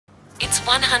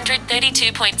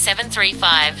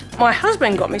132.735. My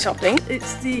husband got me something.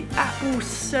 It's the Apple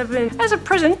 7 as a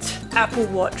present Apple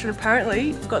Watch, and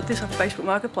apparently got this off Facebook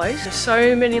Marketplace. There's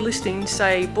so many listings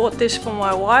say bought this for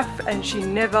my wife and she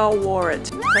never wore it.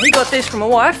 So he got this from a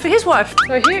wife for his wife.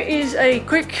 So here is a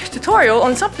quick tutorial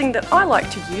on something that I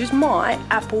like to use my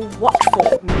Apple Watch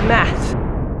for: math.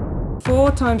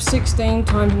 4 times 16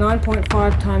 times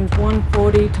 9.5 times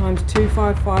 140 times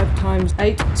 255 times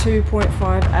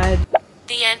 82.5 add.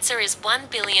 The answer is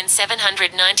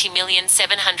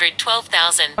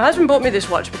 1,790,712,000. My husband bought me this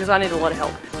watch because I need a lot of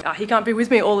help. He can't be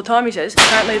with me all the time, he says.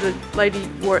 Apparently the lady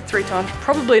wore it 3 times,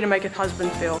 probably to make her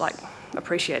husband feel like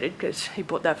appreciated, because he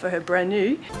bought that for her brand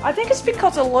new. I think it's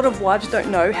because a lot of wives don't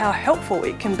know how helpful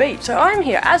it can be. So I'm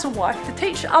here as a wife to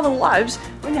teach other wives,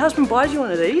 when your husband buys you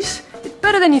one of these, it's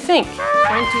better than you think.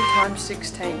 20 times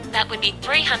 16. That would be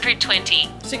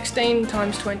 320. 16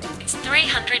 times 20. It's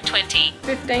 320.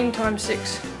 15 times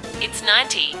 6. It's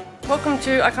 90. Welcome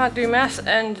to I Can't Do Math,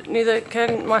 and neither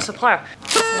can my supplier.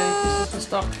 And this is the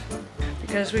stock,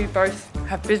 because we both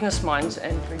have business minds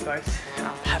and we both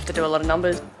have to do a lot of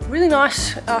numbers. Really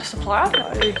nice supplier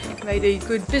I made a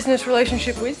good business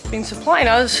relationship with. Been supplying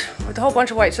us with a whole bunch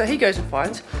of weight, so he goes and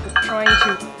finds. Trying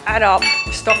to add up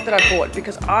stock that I bought,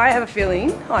 because I have a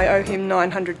feeling I owe him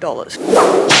 $900.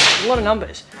 A lot of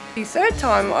numbers. The third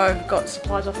time I've got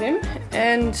supplies off him,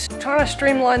 and trying to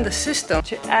streamline the system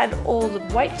to add all the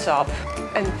weights up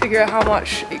and figure out how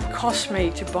much it costs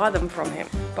me to buy them from him.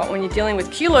 But when you're dealing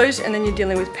with kilos, and then you're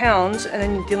dealing with pounds, and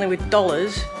then you're dealing with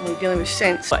dollars, and you're dealing with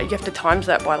cents, you have to times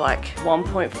that by like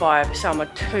 1.5, some are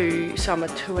 2, some are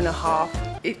 2.5.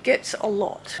 It gets a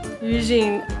lot.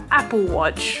 Using Apple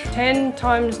Watch, 10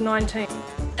 times 19.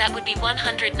 That would be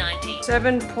 190.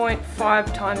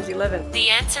 7.5 times 11. The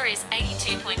answer is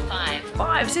 82.5.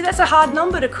 5. See, that's a hard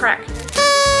number to crack.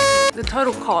 The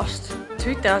total cost,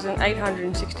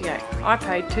 $2,868. I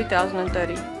paid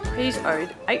 $2,030. He's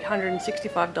owed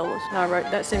 $865. And I wrote,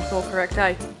 that seems more correct,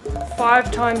 eh?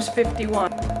 5 times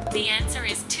 51. The answer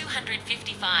is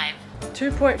 255.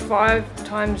 2.5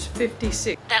 times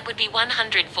 56. That would be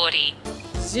 140.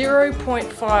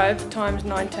 0.5 times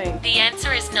 19. The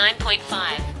answer is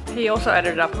 9.5. He also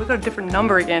added it up. We've got a different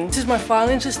number again. This is my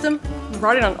filing system. I'm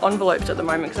writing on envelopes at the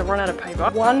moment because I've run out of paper.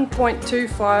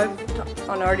 1.25.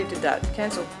 Oh, no, I already did that.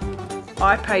 Cancel.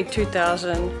 I paid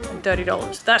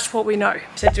 $2,030. That's what we know. I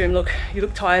said to him, look, you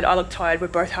look tired, I look tired, we're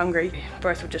both hungry.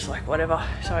 Both were just like, whatever.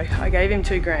 So I gave him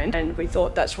 $2,000 and we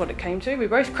thought that's what it came to. We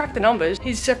both cracked the numbers.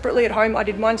 He's separately at home, I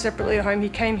did mine separately at home. He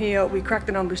came here, we cracked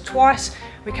the numbers twice.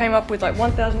 We came up with like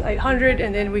 1,800,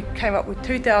 and then we came up with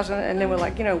 2,000, and then we're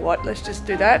like, you know what, let's just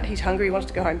do that. He's hungry, he wants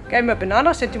to go home. Gave him a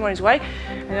banana, sent him on his way,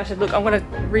 and I said, look, I'm gonna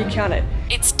recount it.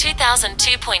 It's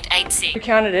 2002.86.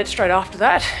 Recounted it straight after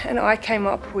that, and I came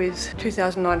up with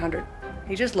 2,900.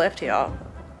 He just left here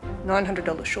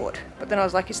 $900 short. But then I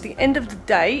was like, it's the end of the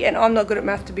day and I'm not good at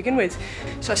math to begin with.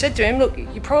 So I said to him, look,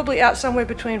 you're probably out somewhere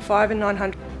between 5 and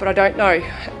 900, but I don't know.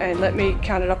 And let me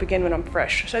count it up again when I'm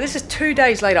fresh. So this is 2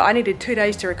 days later. I needed 2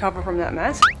 days to recover from that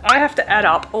math. I have to add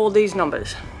up all these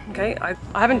numbers. Okay, I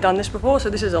haven't done this before, so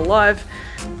this is a live.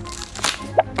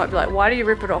 Might be like, why do you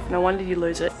rip it off? No wonder you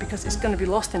lose it. Because it's going to be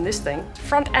lost in this thing.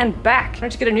 Front and back.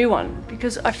 Don't you get a new one?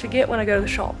 Because I forget when I go to the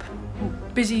shop. I'm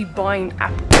busy buying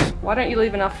apples. Why don't you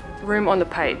leave enough room on the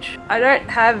page? I don't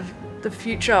have the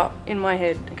future in my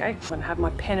head, okay? I'm gonna have my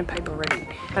pen and paper ready.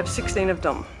 I have 16 of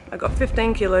them. I got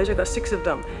 15 kilos, I got 6 of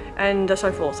them, and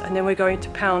so forth. And then we're going to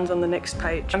pounds on the next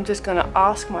page. I'm just gonna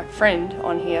ask my friend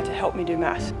on here to help me do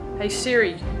math. Hey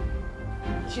Siri,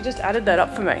 she just added that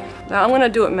up for me. Now I'm gonna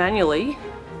do it manually,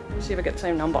 see if I get the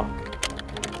same number.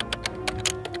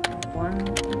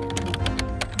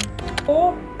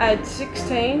 4, add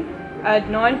 16, add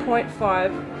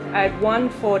 9.5, add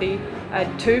 140,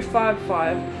 add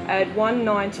 255, add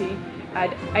 190,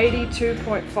 add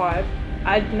 82.5,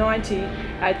 add 90,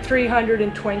 add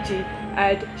 320,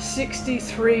 add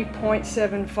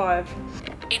 63.75.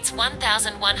 It's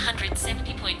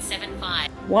 1,170.75.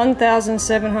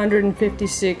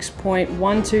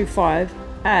 1,756.125.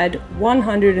 Add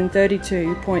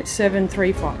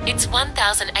 132.735. It's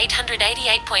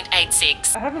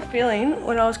 1,888.86. I have a feeling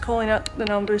when I was calling out the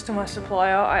numbers to my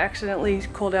supplier, I accidentally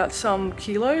called out some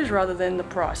kilos rather than the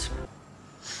price. I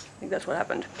think that's what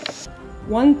happened.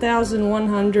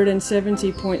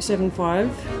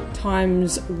 1,170.75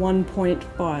 times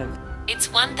 1.5. It's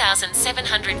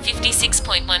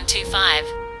 1,756.125.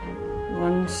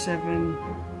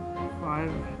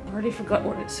 175. I already forgot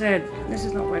what it said. This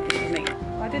is not working for me.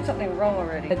 I did something wrong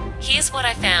already. Here's what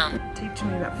I found. Teach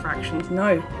me about fractions.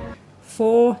 No.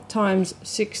 4 times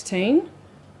 16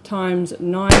 times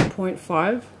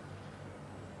 9.5.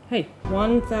 Hey,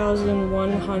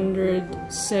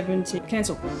 1,170.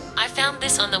 Cancel. I found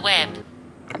this on the web.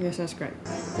 Yes, that's great.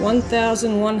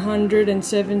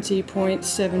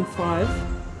 1,170.75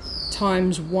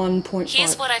 times 1.5.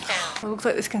 Here's what I found. It looks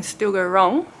like this can still go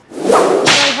wrong.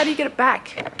 So how do you get it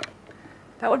back?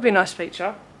 That would be a nice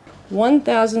feature.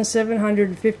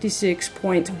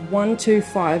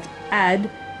 1,756.125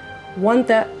 add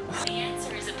 1,000. The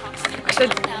answer is approximately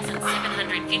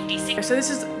 1,756. So this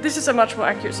is a much more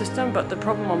accurate system, but the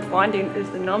problem I'm finding is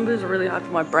the numbers are really hard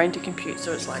for my brain to compute.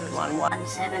 So it's like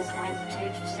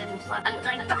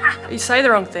 1,1. You say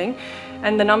the wrong thing,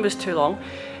 and the number's too long.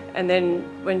 And then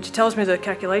when she tells me the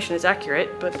calculation is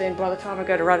accurate, but then by the time I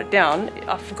go to write it down,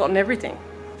 I've forgotten everything.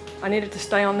 I need it to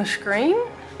stay on the screen.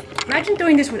 Imagine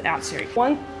doing this without Siri.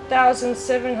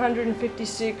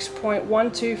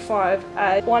 1,756.125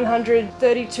 at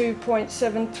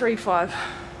 132.735.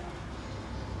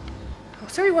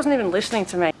 Siri wasn't even listening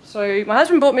to me. So my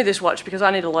husband bought me this watch because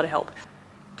I need a lot of help.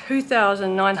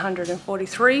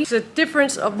 2,943. It's a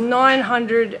difference of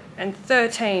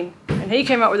 913. And he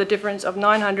came up with a difference of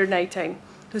 918.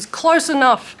 It's close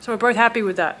enough, so we're both happy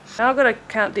with that. Now I've got to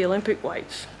count the Olympic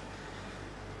weights.